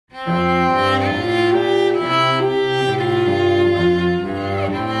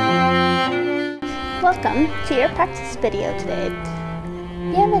your practice video today.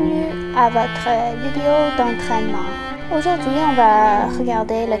 Bienvenue à votre vidéo d'entraînement. Aujourd'hui, on va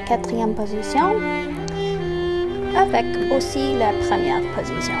regarder la 4e position avec aussi la première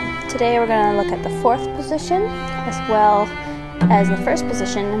position. Today we're going to look at the 4th position as well as the 1st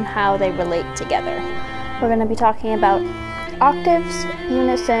position and how they relate together. We're going to be talking about octaves,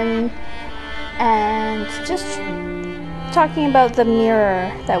 unison, and just talking about the mirror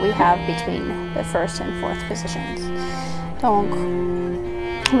that we have between the 1st and 4th positions. Donc,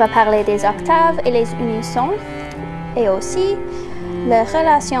 on va parler des octaves et les unissons et aussi la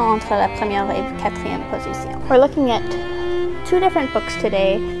relation entre la première et 4e position. We're looking at 2 different books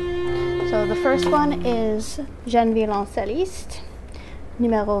today. So the first one is Jeune violoncelliste,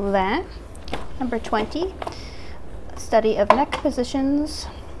 numéro 20, number 20, study of neck positions.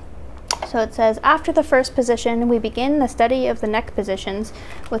 So it says, after the 1st position, we begin the study of the neck positions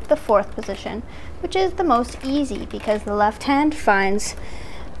with the 4th position, which is the most easy because the left hand finds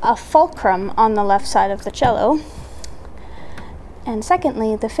a fulcrum on the left side of the cello. And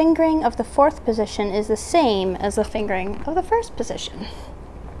secondly, the fingering of the 4th position is the same as the fingering of the 1st position.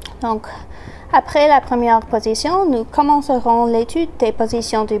 Donc, après la première position, nous commencerons l'étude des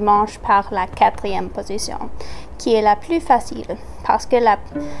positions du manche par la 4e position, qui est la plus facile, parce que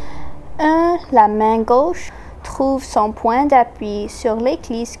la main gauche trouve son point d'appui sur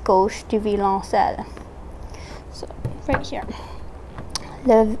l'éclisse gauche du violoncelle. So, right here.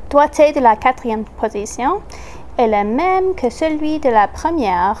 Le doigté de la 4e position est le même que celui de la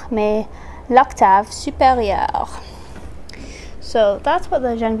première, mais l'octave supérieure. So that's what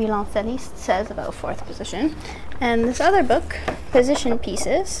the Jeune violoncelliste says about 4th position. And this other book, Position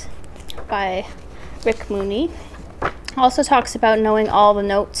Pieces, by Rick Mooney, also talks about knowing all the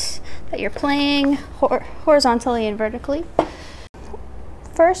notes that you're playing horizontally and vertically.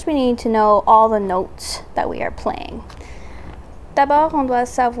 First, we need to know all the notes that we are playing. D'abord, on doit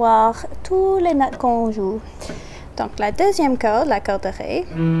savoir tous les notes qu'on joue. Donc, la 2e corde, la corde de Ré.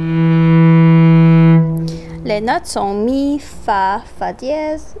 Les notes sont Mi, Fa, Fa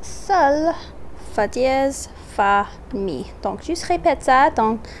dièse, Sol, Fa dièse, Fa, Mi. Donc, juste répète ça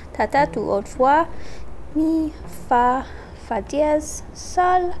dans ta tête ou autre fois. Mi, Fa, Fa dièse,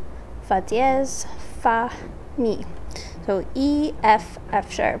 Sol, Fa dièse, Fa, Mi. So E, F, F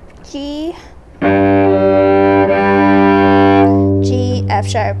sharp, G, G, F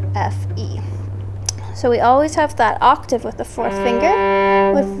sharp, F, E. So we always have that octave with the 4th finger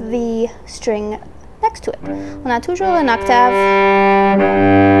with the string next to it. On a toujours une octave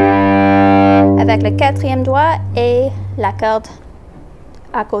avec le 4e doigt et la corde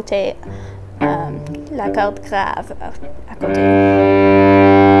à côté, la corde grave à côté.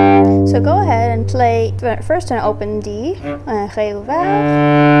 So go ahead and play first an open D, un Ré ouvert,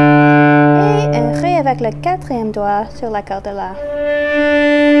 et un Ré avec le 4e doigt sur la corde de La.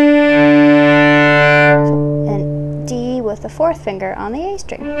 And D with the 4th finger on the A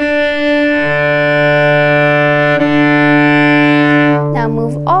string. Now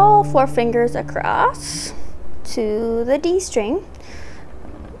move all 4 fingers across to the D string.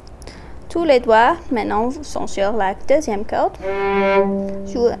 Tous les doigts maintenant sont sur la 2e corde.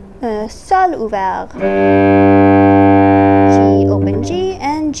 Joue un Sol ouvert, G open G,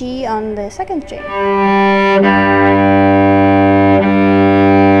 and G on the 2nd string.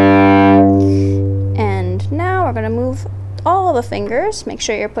 And now we're going to move all the fingers. Make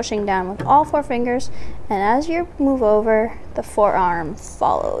sure you're pushing down with all 4 fingers, and as you move over, the forearm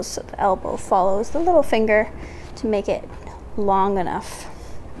follows. So the elbow follows the little finger to make it long enough.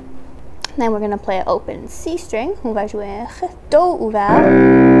 Then we're going to play an open C string. On va jouer un Do ouvert.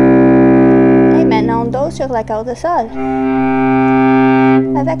 Et maintenant Do sur la corde de Sol.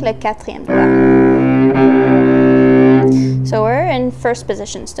 Avec le 4e doigt. So we're in 1st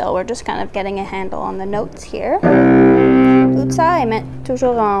position still. We're just kind of getting a handle on the notes here. Tout ça est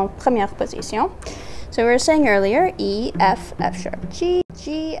toujours en première position. So we were saying earlier, E, F, F sharp, G,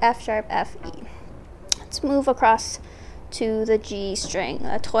 G, F sharp, F, E. Let's move across to the G string,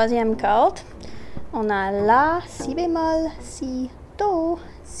 la 3e corde. On a La, Si bémol, Si, Do,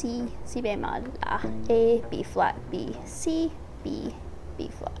 Si, Si bémol, La, A, B flat, B, C, B, B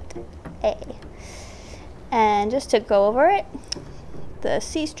flat, A. And just to go over it, the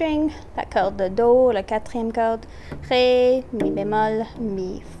C string, la corde de Do, la 4e corde, Ré, Mi bémol,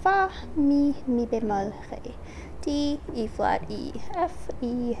 Mi, Fa, Mi, Mi bémol, Ré, D, E flat, E, F,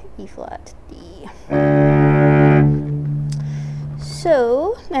 E, E flat, D.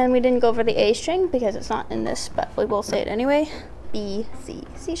 So, and we didn't go over the A string because it's not in this, but we will say it anyway. B, C,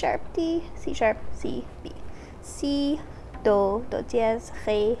 C sharp, D, C sharp, C, B. C, do, do dièse,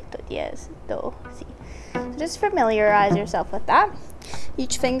 ré, do dièse, do, si. So just familiarize yourself with that.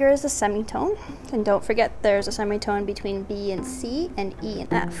 Each finger is a semitone, and don't forget there's a semitone between B and C and E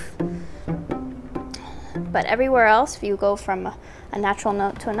and F. But everywhere else, if you go from a natural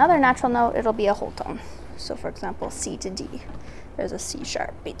note to another natural note, it'll be a whole tone. So for example, C to D, there's a C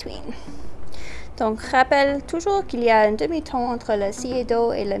sharp between. Donc rappelle toujours qu'il y a un demi-ton entre le si et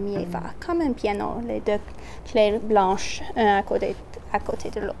do et le mi et fa, comme un piano, les deux clés blanches, un à côté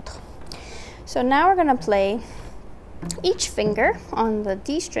de l'autre. So now we're going to play each finger on the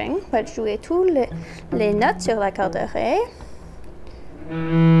D string, va jouer tous les notes sur la corde de ré.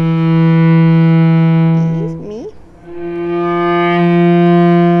 Mi,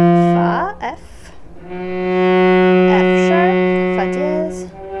 fa, F, F sharp, fa dièse,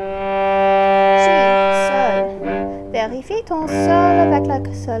 G, sol. Vérifie ton sol avec la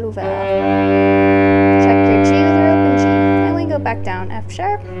sol ouvert. Check your G with your open G. And we go back down, F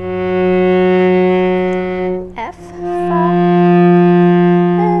sharp, F, fa,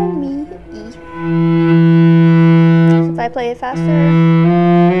 and mi, E. So if I play it faster,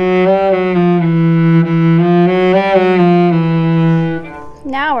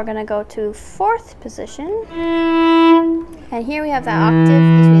 now we're going to go to fourth position, and here we have the octave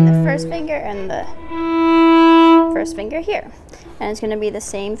between the first finger and the first finger here, and it's going to be the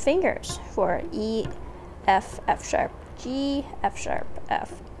same fingers for E, F, F sharp, G, F sharp,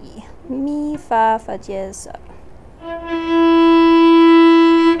 F, E, mi, fa, fa dièse, sol.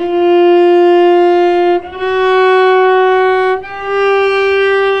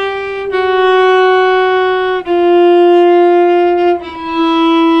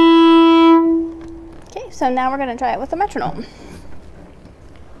 So now we're going to try it with the metronome.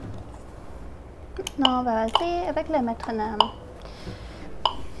 Maintenant, on va essayer avec le métronome.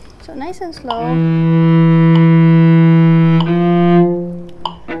 So nice and slow.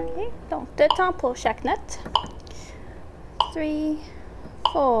 Okay, donc 2 temps pour chaque note. 3,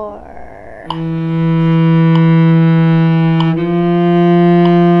 4.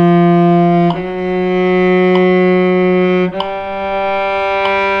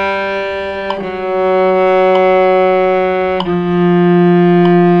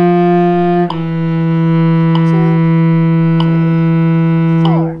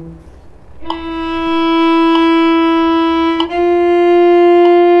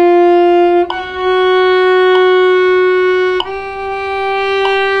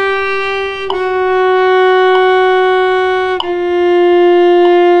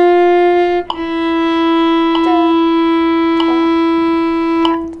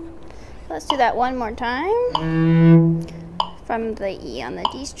 That one more time from the E on the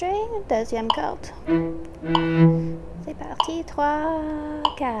D string, deuxième corde. C'est parti, 3,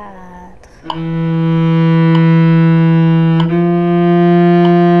 4.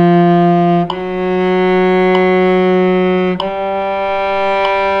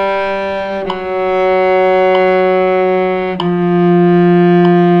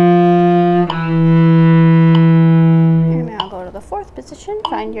 And now go to the fourth position,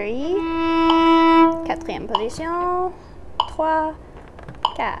 find your E. Quatrième position, 3,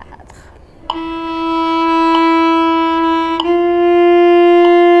 4.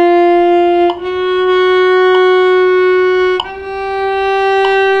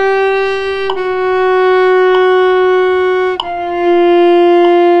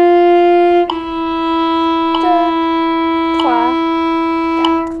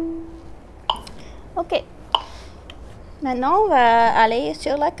 Ok. Maintenant, on va aller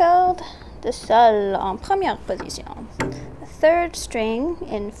sur la corde de sol en première position. The third string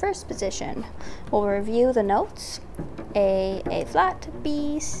in first position. We'll review the notes. A flat,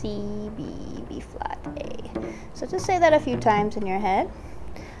 B, C, B, B flat, A. So just say that a few times in your head.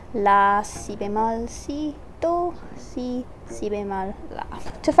 La, Si bémol, Si, Do, Si, Si bémol, La.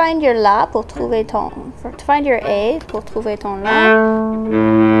 To find your La pour trouver ton... to find your A pour trouver ton La,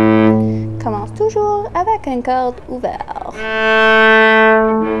 commence toujours avec une corde ouverte.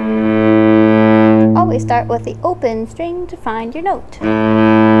 Always start with the open string to find your note.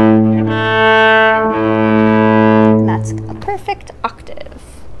 And that's a perfect octave.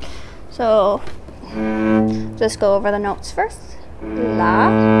 So just go over the notes first. La,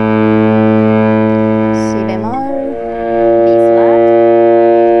 Si bémol, B flat,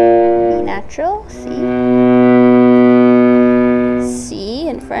 B natural, C, C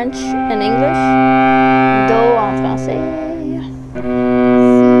in French and English, Do en français,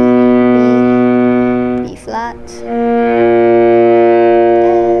 C, B flat, and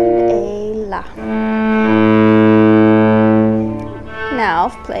A, La. Now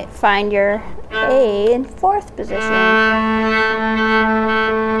play find your A in 4th position.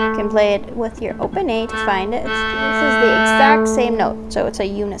 You can play it with your open A to find it. This is the exact same note, so it's a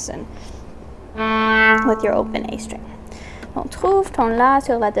unison with your open A string. On trouve ton La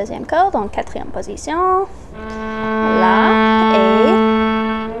sur la 2e corde en 4e position. La, A,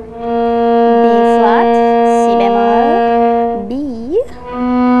 B flat, Si bémol, B, C,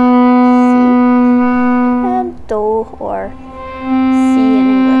 and Do or C in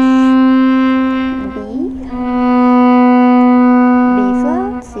English. B, B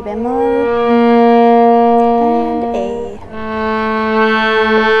flat, Si bémol, and A.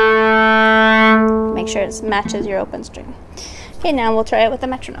 Make sure it matches your open string. Okay, now we'll try it with the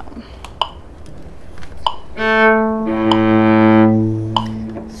metronome.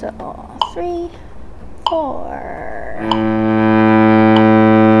 So 3, 4.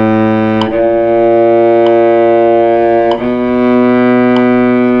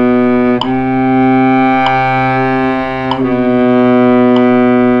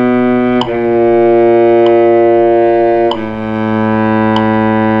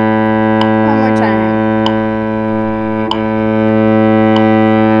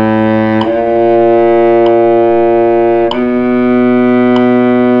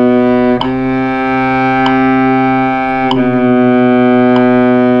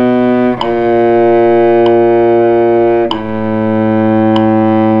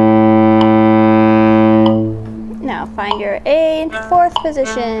 Find your A in 4th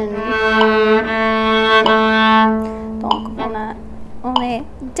position. Donc, on est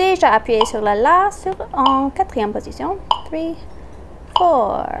déjà appuyé sur la La en 4e position. 3,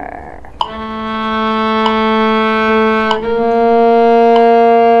 4.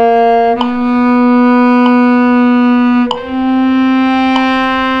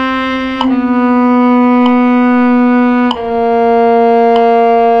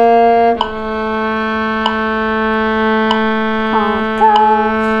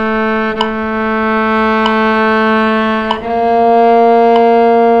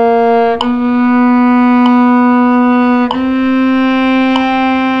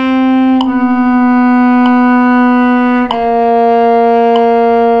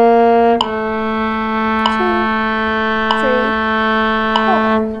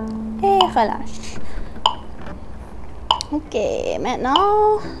 Relâche. Ok,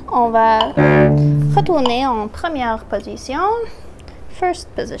 maintenant on va retourner en première position, 1st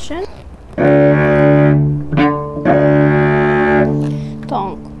position.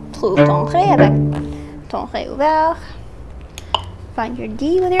 Donc, trouve ton Ré avec ton Ré ouvert. Find your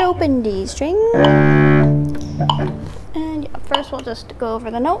D with your open D string. And yeah, first we'll just go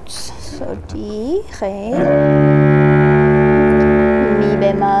over the notes. So D, Ré, Mi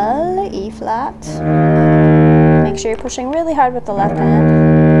bémol, E flat. Make sure you're pushing really hard with the left hand.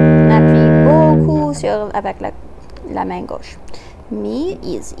 Appuie beaucoup avec la main gauche. Mi,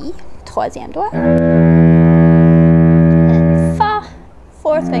 easy, 3e doigt. And Fa,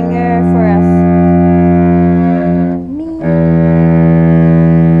 4th finger for F.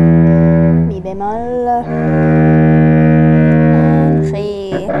 Mi bémol, and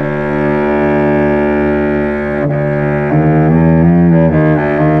Ré.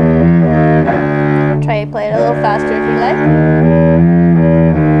 Try to play it a little faster if you like.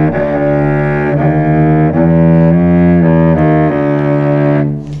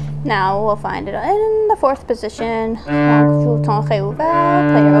 Now we'll find it in the 4th position. Joue ton Ré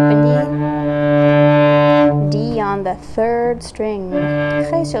ouvert, play your open D. D on the 3rd string.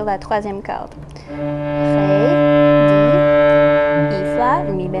 Ré sur la 3e corde. Ré, D, E flat,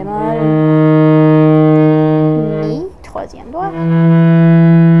 Mi bémol, Mi, 3e doigt.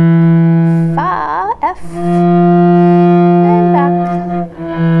 Fa, F, and back.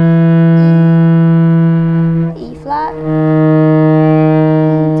 E flat,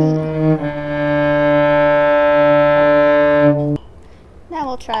 D. Now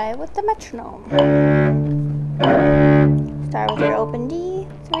we'll try with the metronome. Start with your open D,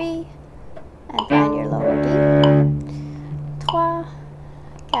 3, and find your lower D. 3, 4.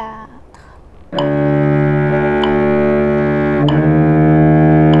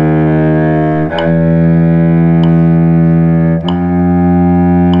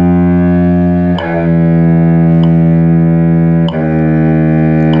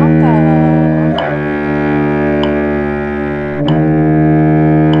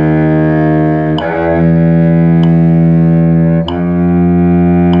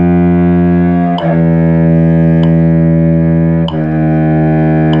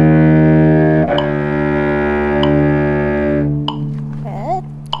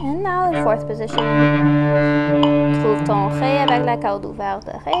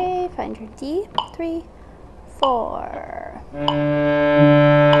 Okay, find your D. 3, 4.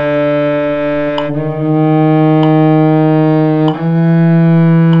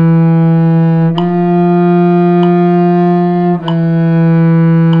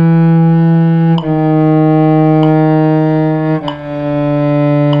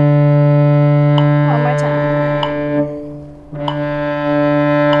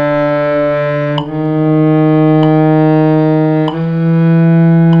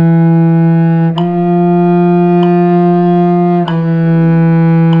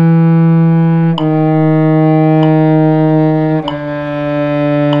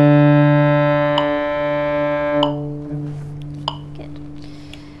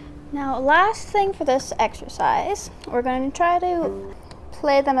 Last thing for this exercise, we're going to try to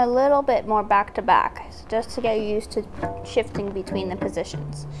play them a little bit more back to back, just to get used to shifting between the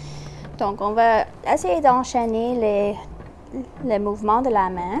positions. Donc, on va essayer d'enchaîner les mouvements de la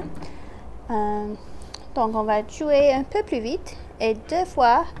main. Donc, on va jouer un peu plus vite et 2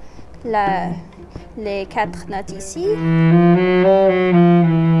 fois les 4 notes ici.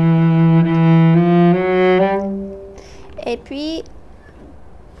 Et puis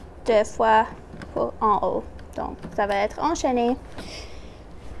 2 fois en haut. Donc, ça va être enchaîné.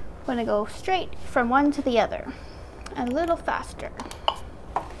 We're going to go straight from one to the other. A little faster.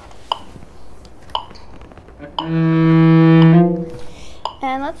 And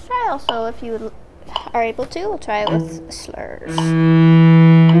let's try also, if you are able to, we'll try it with slurs.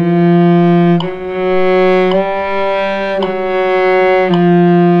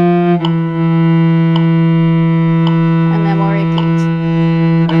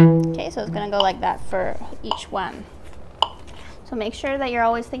 Like that for each one. So make sure that you're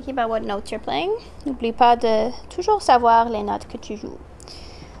always thinking about what notes you're playing. N'oublie pas de toujours savoir les notes que tu joues.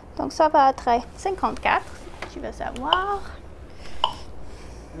 Donc ça va être 54. Tu vas savoir.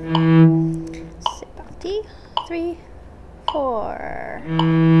 C'est parti. 3, 4.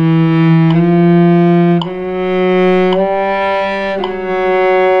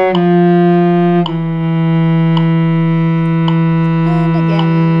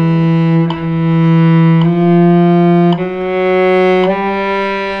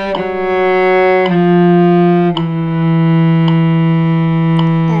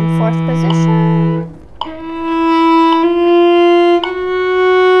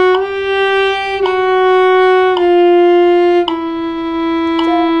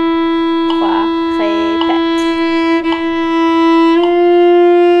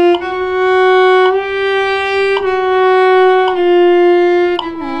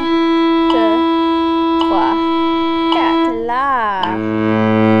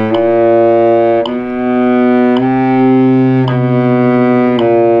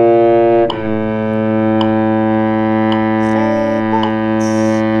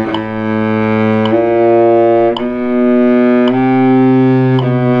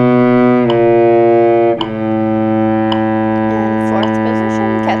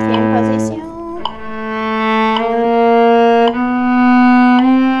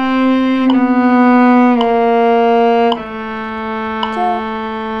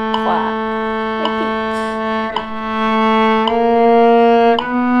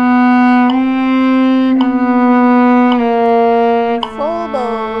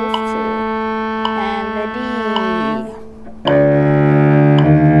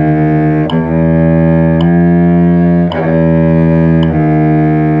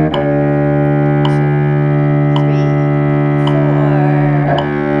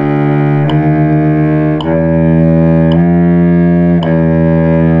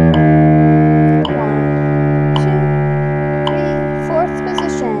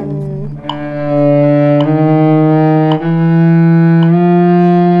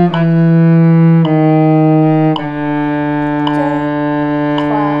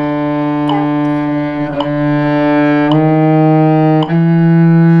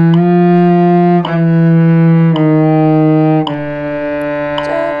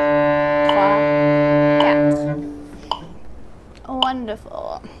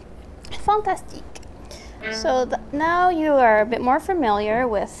 Wonderful. Fantastic. So now you are a bit more familiar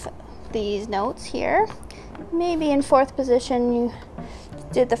with these notes here. Maybe in 4th position you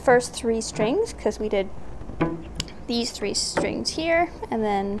did the first 3 strings, because we did these 3 strings here and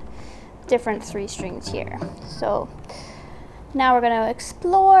then different 3 strings here. So now we're going to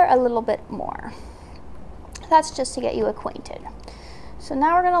explore a little bit more. That's just to get you acquainted. So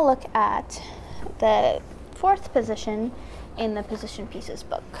now we're going to look at the 4th position in the Position Pieces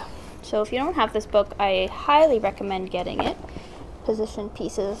book. So if you don't have this book, I highly recommend getting it. Position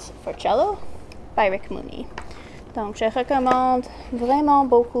Pieces for Cello by Rick Mooney. Donc, je recommande vraiment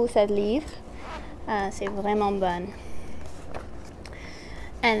beaucoup ce livre. C'est vraiment bon.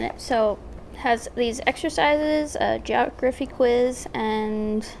 And so, it has these exercises, a geography quiz,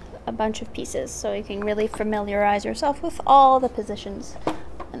 and a bunch of pieces. So you can really familiarize yourself with all the positions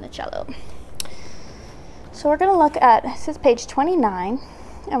in the cello. So we're going to look at, this is page 29,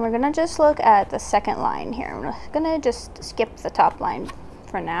 and we're going to just look at the second line here. I'm going to just skip the top line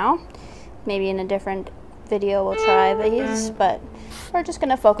for now. Maybe in a different video we'll try these, but we're just going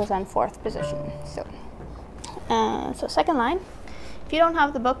to focus on fourth position. So second line. If you don't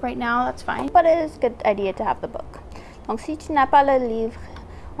have the book right now, that's fine, but it is a good idea to have the book. Donc si tu n'as pas le livre,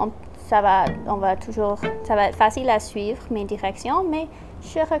 ça va être facile à suivre mes directions, mais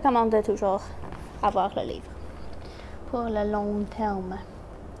je recommande de toujours avoir le livre pour le long terme.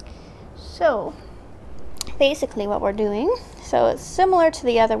 So basically what we're doing, so it's similar to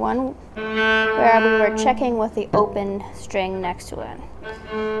the other one where we were checking with the open string next to it.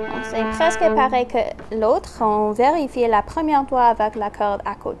 Donc c'est presque pareil que l'autre. On vérifie la première doigt avec la corde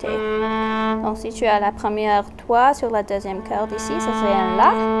à côté. Donc si tu as la première doigt sur la deuxième corde ici, ça serait un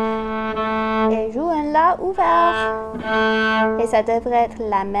La. Et joue un La ouvert. Et ça devrait être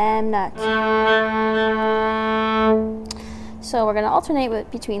la même note. So we're going to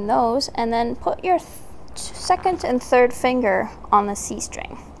alternate between those and then put your second and third finger on the C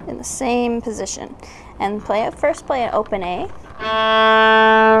string in the same position. And first play an open A.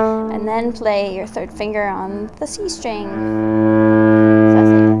 And then play your third finger on the C string. So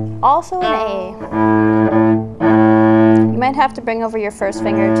that's also an A. You might have to bring over your first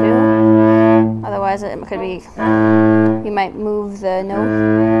finger too. Otherwise it could be, you might move the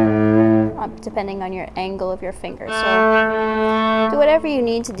note depending on your angle of your finger. So do whatever you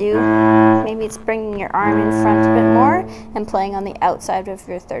need to do. Maybe it's bringing your arm in front a bit more and playing on the outside of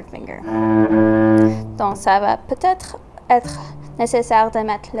your third finger. Donc ça va peut-être être nécessaire de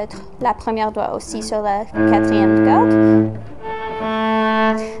mettre la première doigt aussi sur la quatrième corde.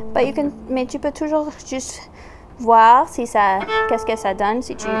 Mais tu peux toujours juste voir si qu'est-ce que ça donne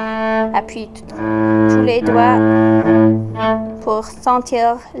si tu appuies tous les doigts pour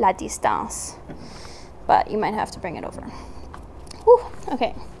sentir la distance. But you might have to bring it over. Whew,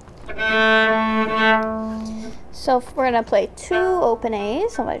 okay. So we're going to play two open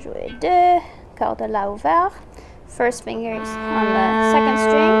A's. On va jouer deux cordes La ouvert. First fingers on the second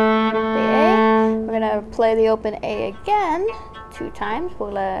string, the A. We're going to play the open A again 2 times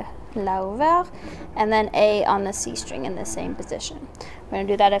pour le La ouvert, and then A on the C string in the same position. We're going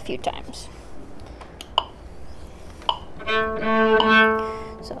to do that a few times.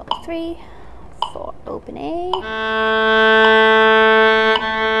 So 3, 4, open A.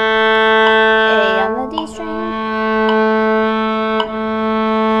 A on the D string.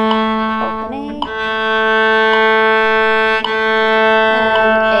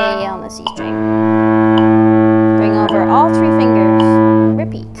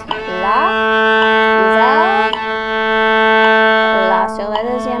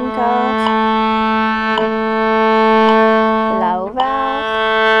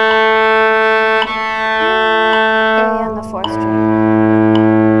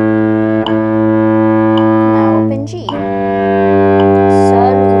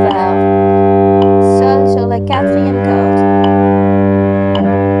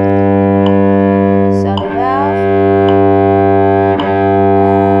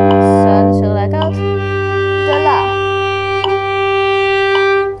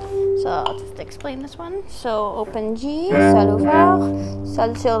 So open G, Sol ouvert,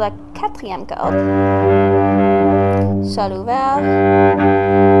 Sol sur la quatrième corde, Sol ouvert,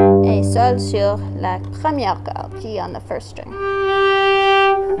 et Sol sur la première corde, G on the first string.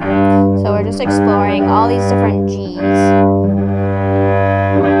 So we're just exploring all these different G's.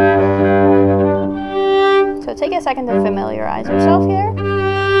 So take a second to familiarize yourself here,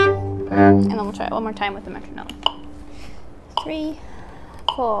 and then we'll try it one more time with the metronome. 3,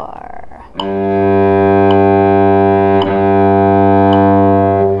 4.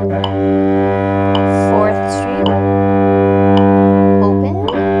 Fourth string, open,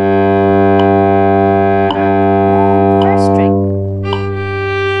 first string.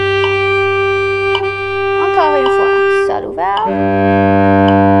 Encore une fois, Sol ouvert,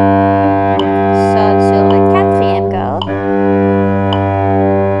 Sol sur la quatrième corde,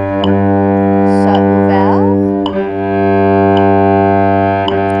 Sol ouvert,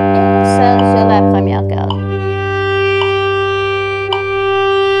 et Sol sur la première corde.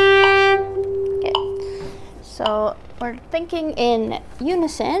 So we're thinking in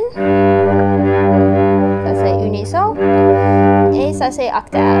unison. Ça c'est unisson. Et ça c'est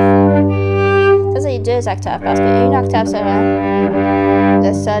octave. Ça c'est 2 octaves parce qu'une octave sera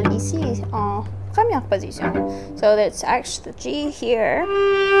le sol ici en première position. So that's actually the G here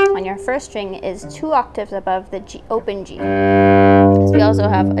on your first string is 2 octaves above the G, open G. So we also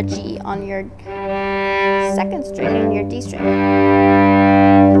have a G on your second string and your D string.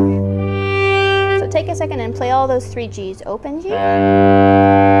 So take a second and play all those 3 G's. Open G, G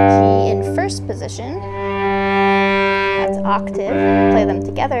in first position, that's octave, play them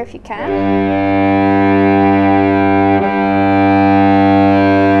together if you can.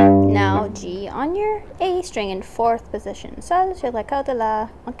 Now G on your A string in 4th position, sol sur la corde de La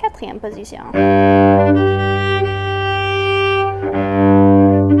en 4e position.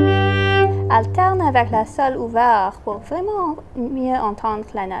 Alterne avec la sol ouvert pour vraiment mieux entendre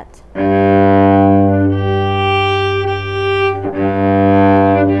la note.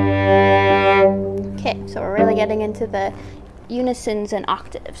 Okay, so we're really getting into the unisons and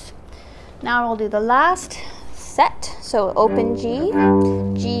octaves. Now we'll do the last set. So open G,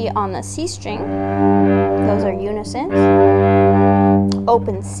 G on the C string, those are unisons.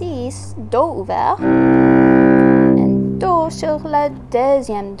 Open C, Do ouvert, and Do sur la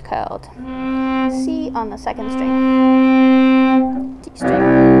deuxième corde. C on the second string, D string.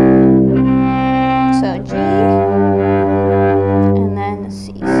 So G, and then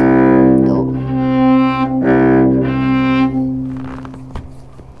C, Do.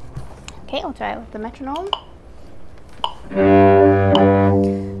 Okay, we'll try it with the metronome. 3,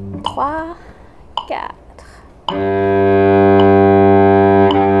 4.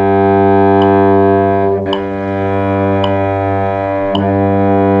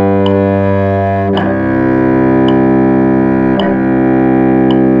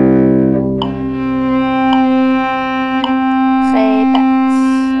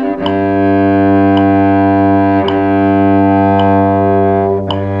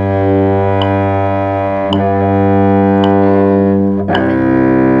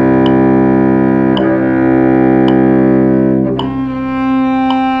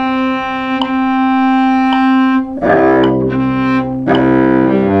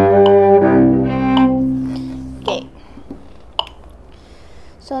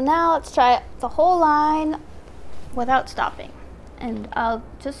 So now let's try the whole line without stopping. And I'll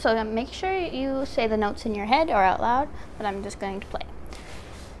just make sure you say the notes in your head or out loud, but I'm just going to play.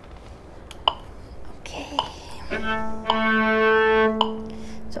 Okay.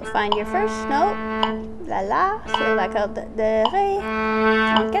 So find your first note, La sur la corde de Ré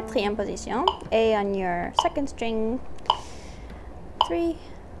en 4e position, A on your second string, 3,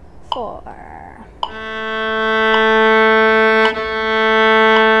 4.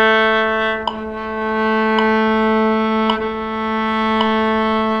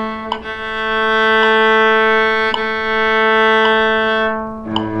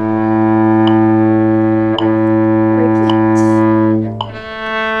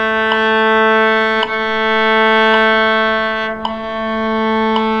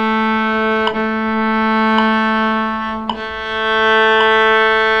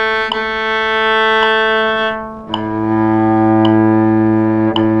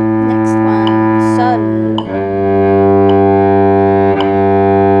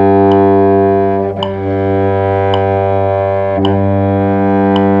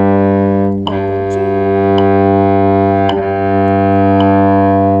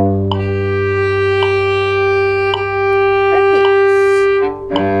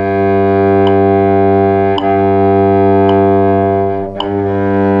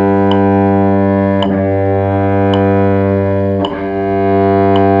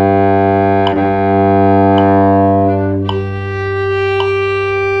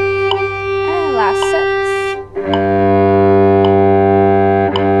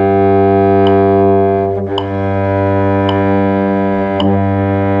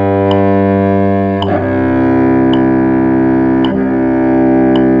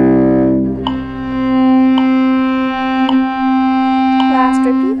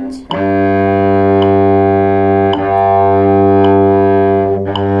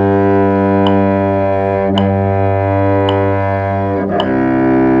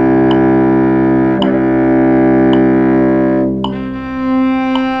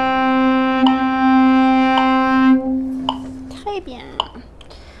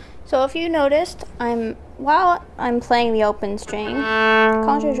 So if you noticed, while I'm playing the open string,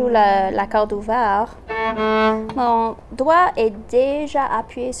 quand je joue la corde ouverte, mon doigt est déjà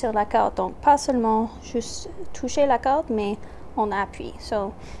appuyé sur la corde. Donc pas seulement juste toucher la corde, mais on appuie.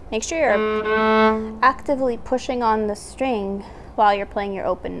 So make sure you're actively pushing on the string while you're playing your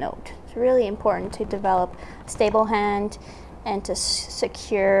open note. It's really important to develop a stable hand and to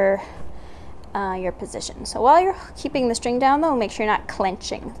secure your position. So while you're keeping the string down though, make sure you're not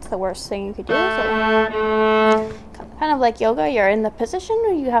clenching. It's the worst thing you could do. So kind of like yoga, you're in the position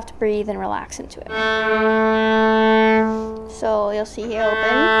where you have to breathe and relax into it. So you'll see here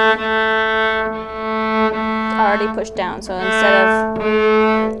open, already pushed down. So instead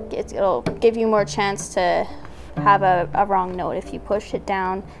of, it'll give you more chance to have a wrong note if you push it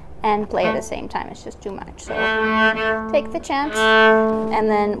down and play at the same time. It's just too much. So take the chance, and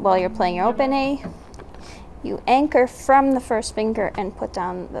then while you're playing your open A, you anchor from the first finger and put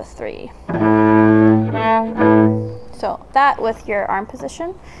down the 3. So that with your arm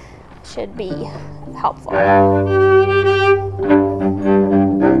position should be helpful.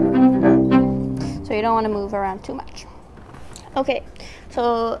 So you don't want to move around too much. Okay,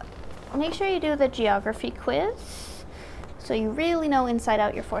 so make sure you do the geography quiz so you really know inside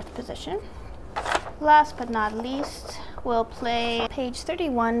out your 4th position. Last but not least, we'll play page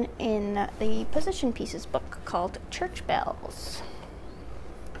 31 in the Position Pieces book called Church Bells.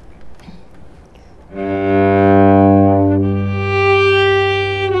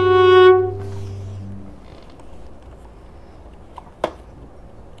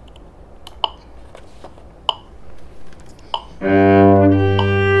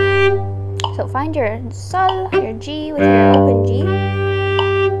 So find your sol, your G with your open G.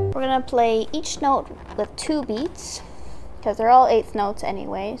 We're gonna play each note with 2 beats because they're all 8th notes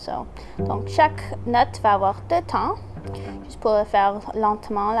anyway. So, donc chaque note va avoir 2 temps, juste pour le faire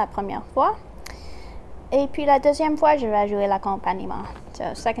lentement la première fois. Et puis la deuxième fois, je vais jouer l'accompagnement.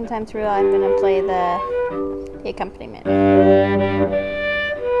 So second time through, I'm gonna play the accompaniment.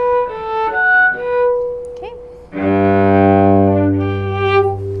 Okay.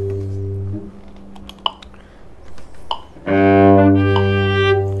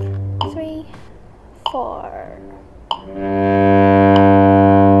 3, 4.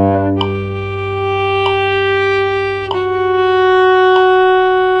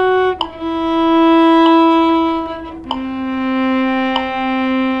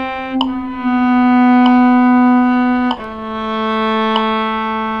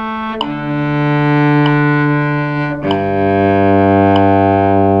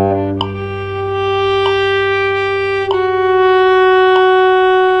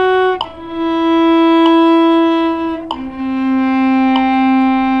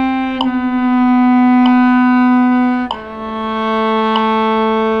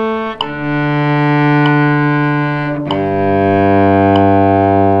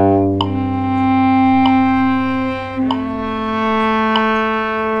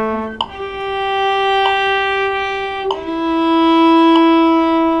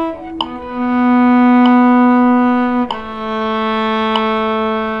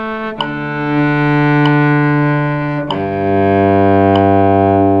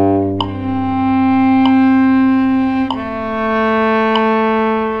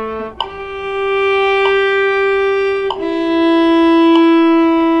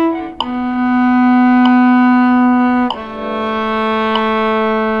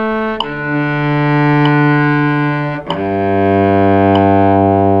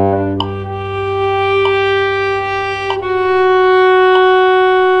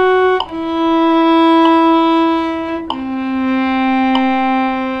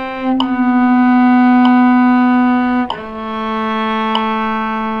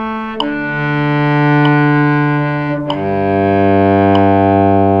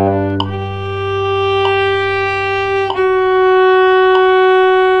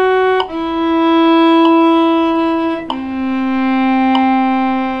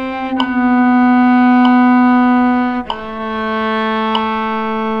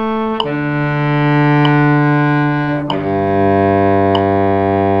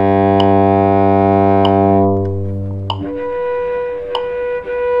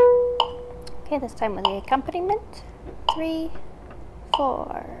 Okay, this time with the accompaniment. 3,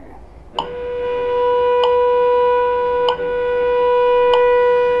 4.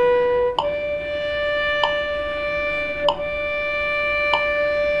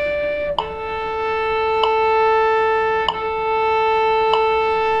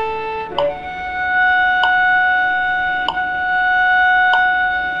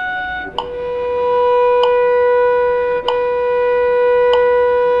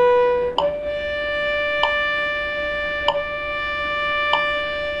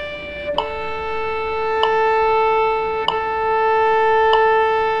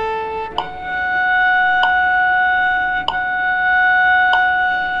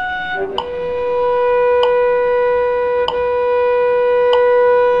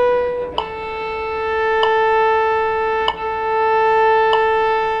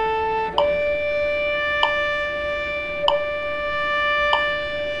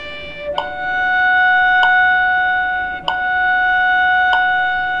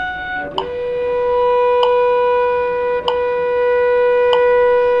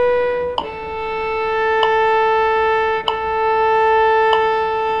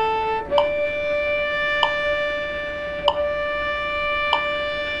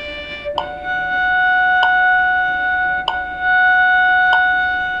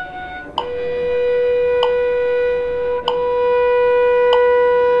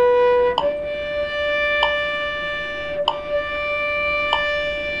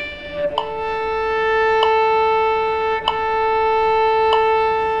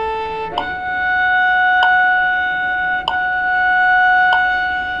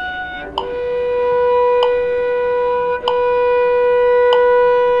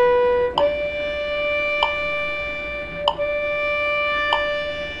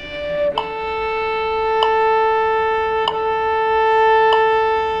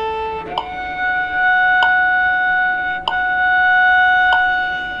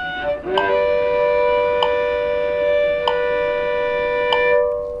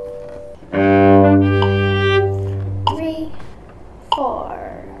 4.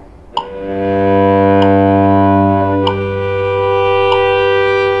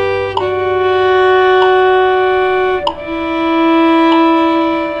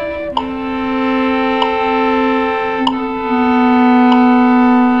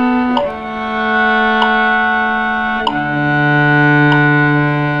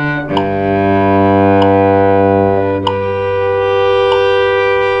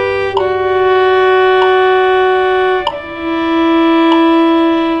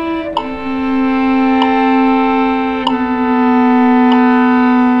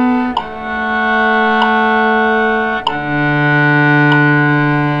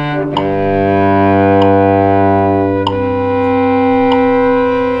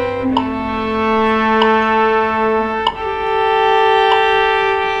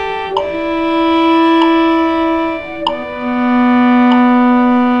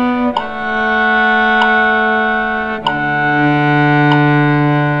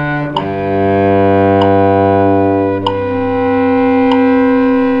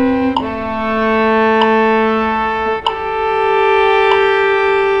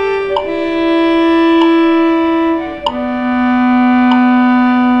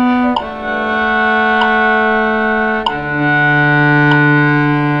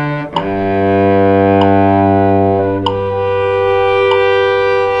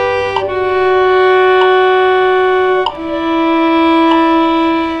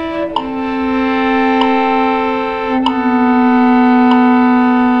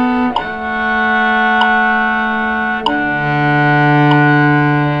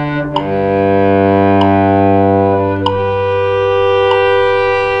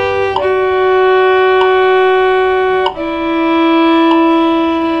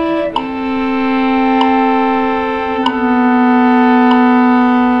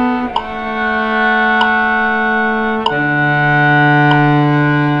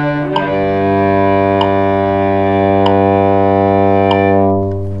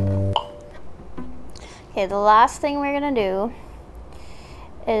 Okay, the last thing we're gonna do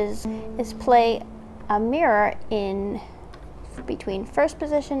is play a mirror in between first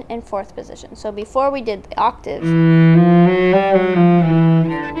position and fourth position. So before we did the octaves,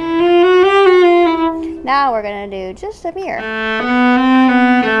 now we're gonna do just a mirror.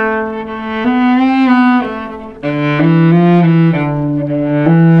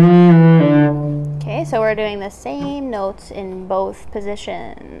 Okay, so we're doing the same notes in both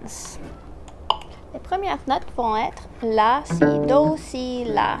positions. Les premières notes vont être La, Si, Do, Si,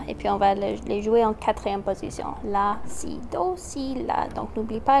 La. Et puis on va les jouer en quatrième position. La, Si, Do, Si, La. Donc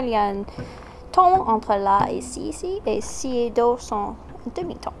n'oublie pas, il y a un ton entre La et Si ici. Et Si et Do sont un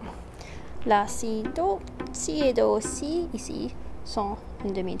demi-ton. La, Si, Do, Si et Do, Si ici sont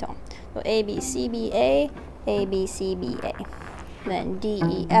un demi-ton. So A, B, C, B, A, B, C, B, A. Then D,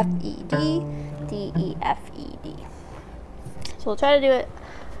 E, F, E, D, D, E, F, E, D. So we'll try to do it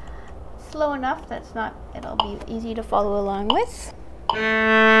slow enough that's not, it'll be easy to follow along with.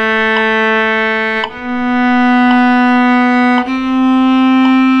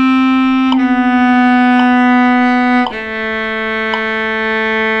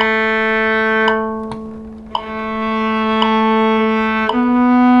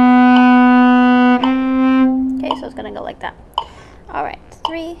 Okay, so it's gonna go like that. All right,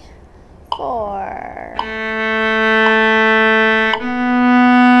 3, 4.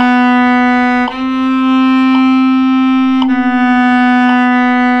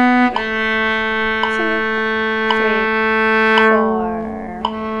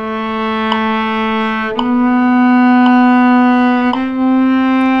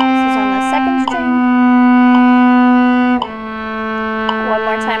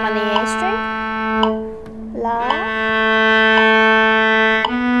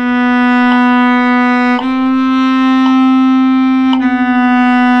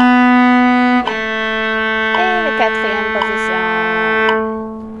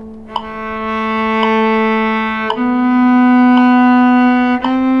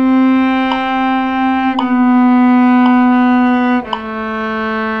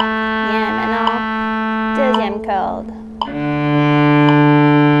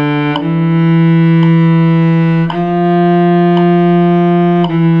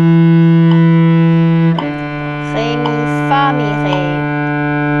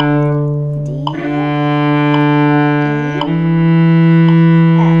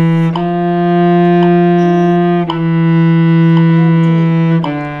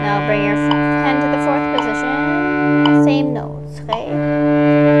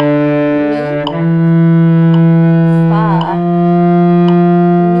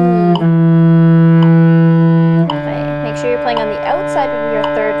 side of your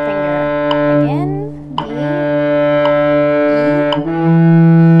third finger. Again, D, E,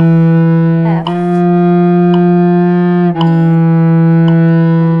 F, E,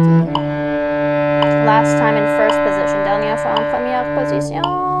 D. Last time in first position. Dernière fois en première position.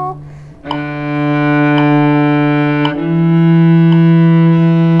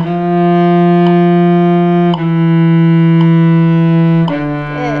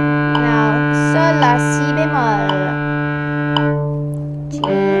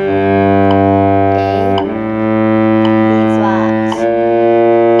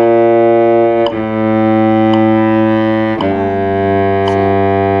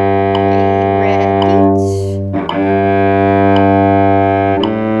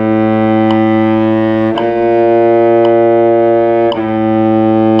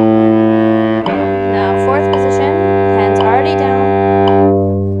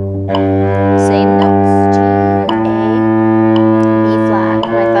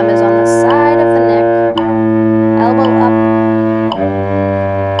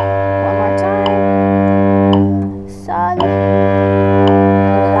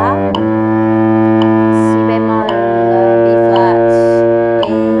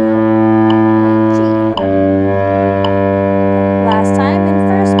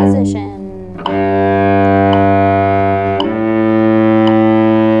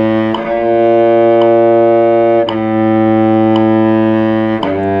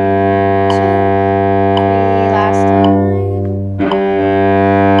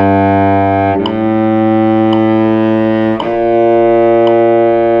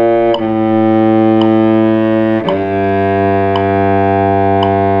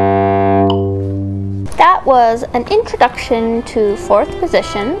 That was an introduction to fourth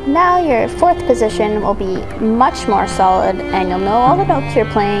position. Now your fourth position will be much more solid and you'll know all the notes you're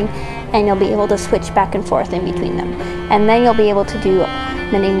playing and you'll be able to switch back and forth in between them. And then you'll be able to do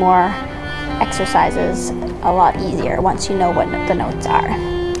many more exercises a lot easier once you know what the notes are.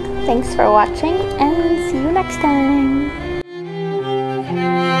 Thanks for watching and see you next time.